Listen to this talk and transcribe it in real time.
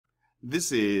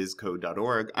This is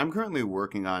code.org. I'm currently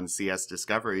working on CS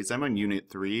Discoveries. I'm on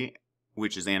Unit 3,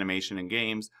 which is Animation and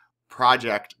Games,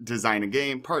 Project Design a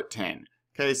Game, Part 10.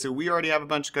 Okay, so we already have a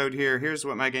bunch of code here. Here's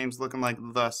what my game's looking like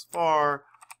thus far.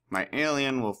 My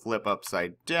alien will flip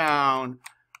upside down.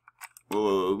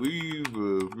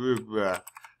 The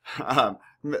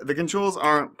controls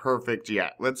aren't perfect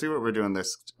yet. Let's see what we're doing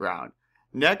this round.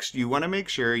 Next, you want to make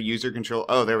sure user control,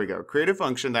 oh, there we go. Create a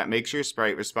function that makes your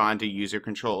sprite respond to user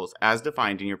controls as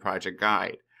defined in your project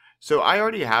guide. So I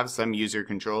already have some user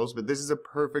controls, but this is a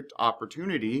perfect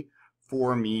opportunity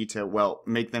for me to, well,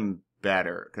 make them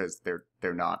better because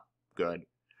they're not good.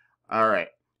 All right.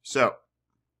 So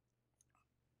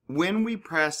when we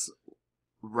press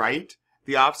right,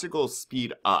 the obstacles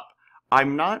speed up.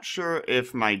 I'm not sure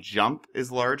if my jump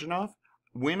is large enough.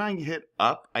 When I hit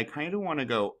up, I kind of want to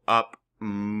go up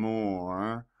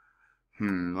more.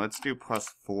 Let's do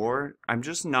 +4. I'm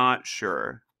just not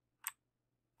sure.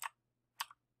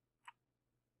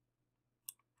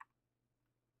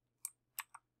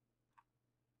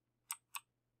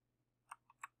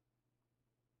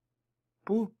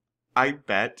 Ooh, I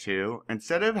bet too.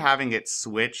 Instead of having it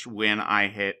switch when I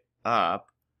hit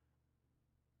up,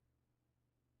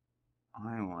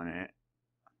 I want it.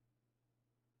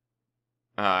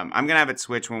 I'm gonna have it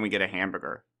switch when we get a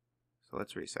hamburger. So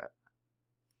let's reset.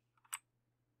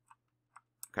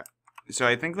 Okay. So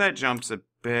I think that jumps a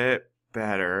bit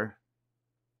better.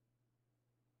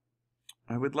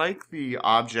 I would like the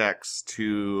objects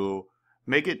to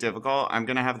make it difficult. I'm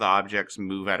gonna have the objects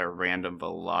move at a random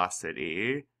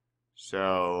velocity.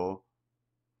 So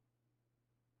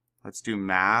let's do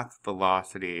math,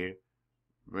 velocity,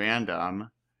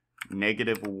 random,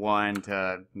 -1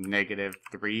 to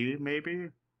 -3 maybe?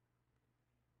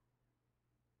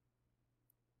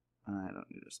 I don't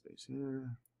need a space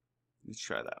here. Let's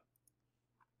try that.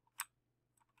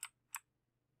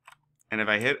 And if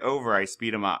I hit over, I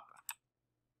speed them up.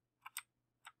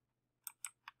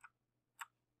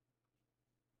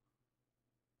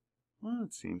 Well,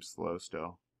 it seems slow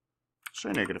still. Let's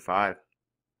try -5.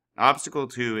 Obstacle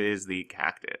 2 is the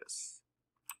cactus.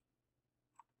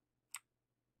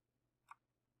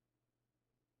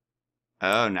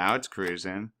 Oh, now it's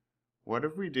cruising. What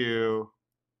if we do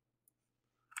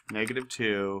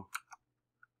 -2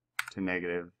 to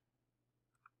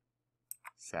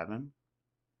 -7?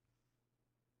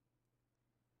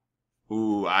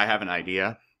 Ooh, I have an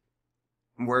idea.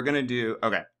 We're gonna do,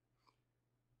 okay.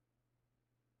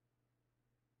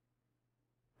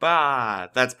 Bah,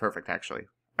 that's perfect actually.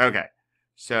 Okay,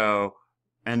 so,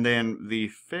 and then the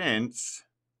fence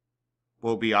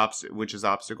will be which is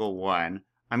obstacle 1.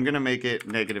 I'm gonna make it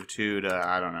 -2 to,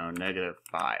 I don't know,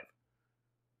 -5.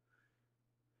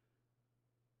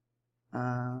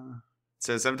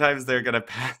 So sometimes they're gonna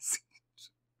pass.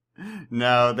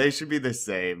 No, they should be the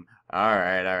same. All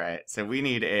right. So we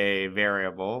need a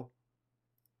variable.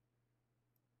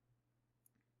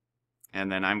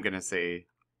 And then I'm gonna say,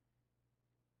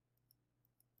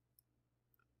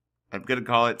 I'm gonna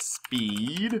call it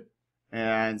speed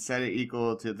and set it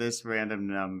equal to this random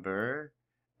number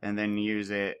and then use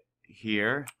it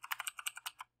here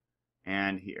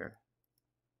and here.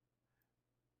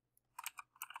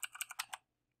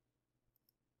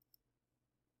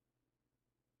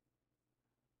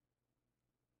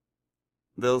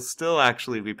 They'll still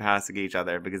actually be passing each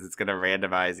other because it's going to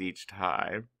randomize each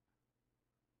time.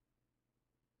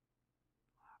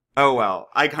 Oh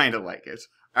well, I kind of like it.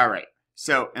 Alright,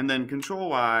 so, and then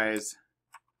control-wise,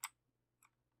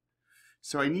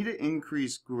 so I need to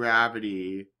increase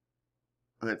gravity.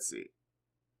 Let's see.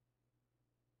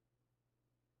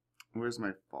 Where's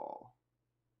my fall?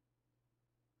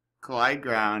 Collide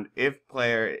ground if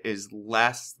player is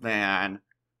less than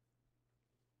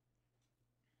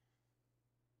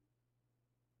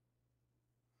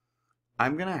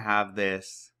I'm gonna have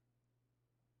this.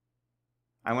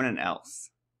 I want an else.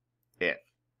 If.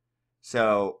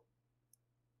 So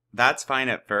that's fine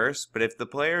at first, but if the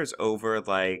player is over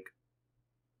like,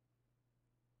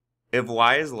 if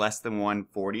y is less than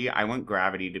 140, I want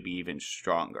gravity to be even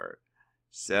stronger.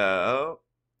 So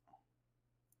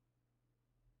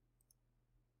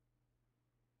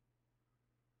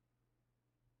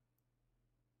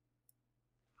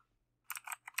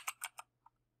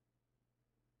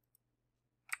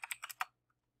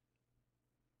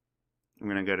I'm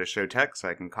going to go to show text so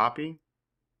I can copy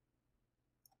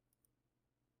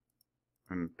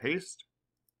and paste.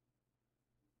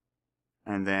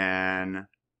 And then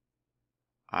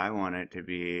I want it to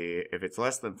be, if it's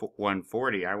less than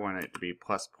 140, I want it to be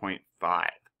plus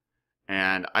 0.5.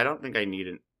 And I don't think I need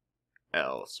an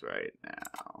else right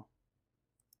now.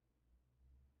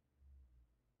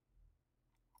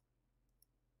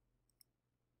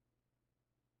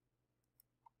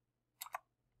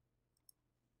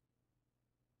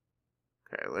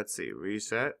 Okay, let's see.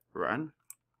 Reset, run.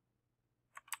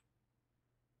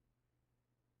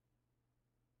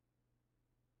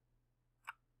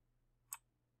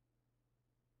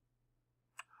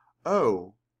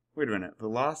 Oh, wait a minute.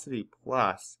 Velocity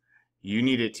plus. You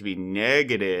need it to be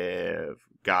negative.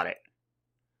 Got it.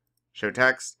 Show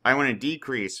text. I want to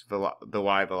decrease the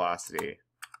y velocity.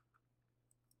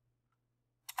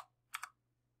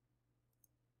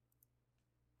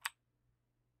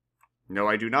 No,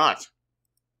 I do not.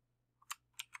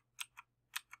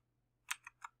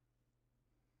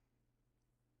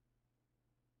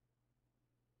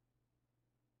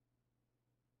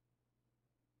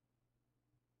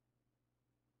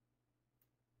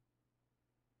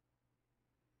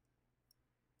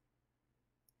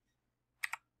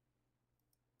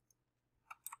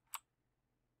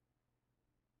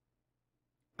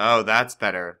 Oh, that's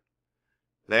better.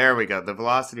 There we go. The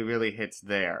velocity really hits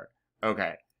there.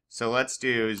 Okay, so let's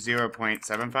do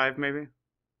 0.75 maybe?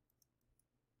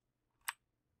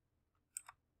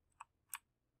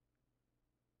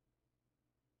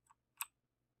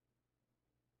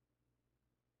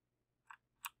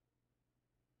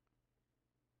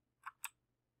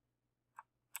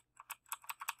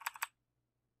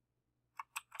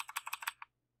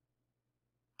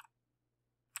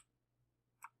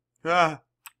 Ah.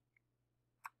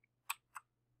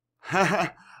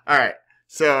 Alright,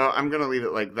 so I'm going to leave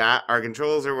it like that. Our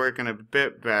controls are working a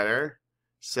bit better.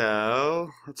 So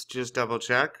let's just double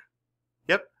check.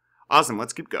 Yep, awesome.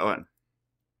 Let's keep going.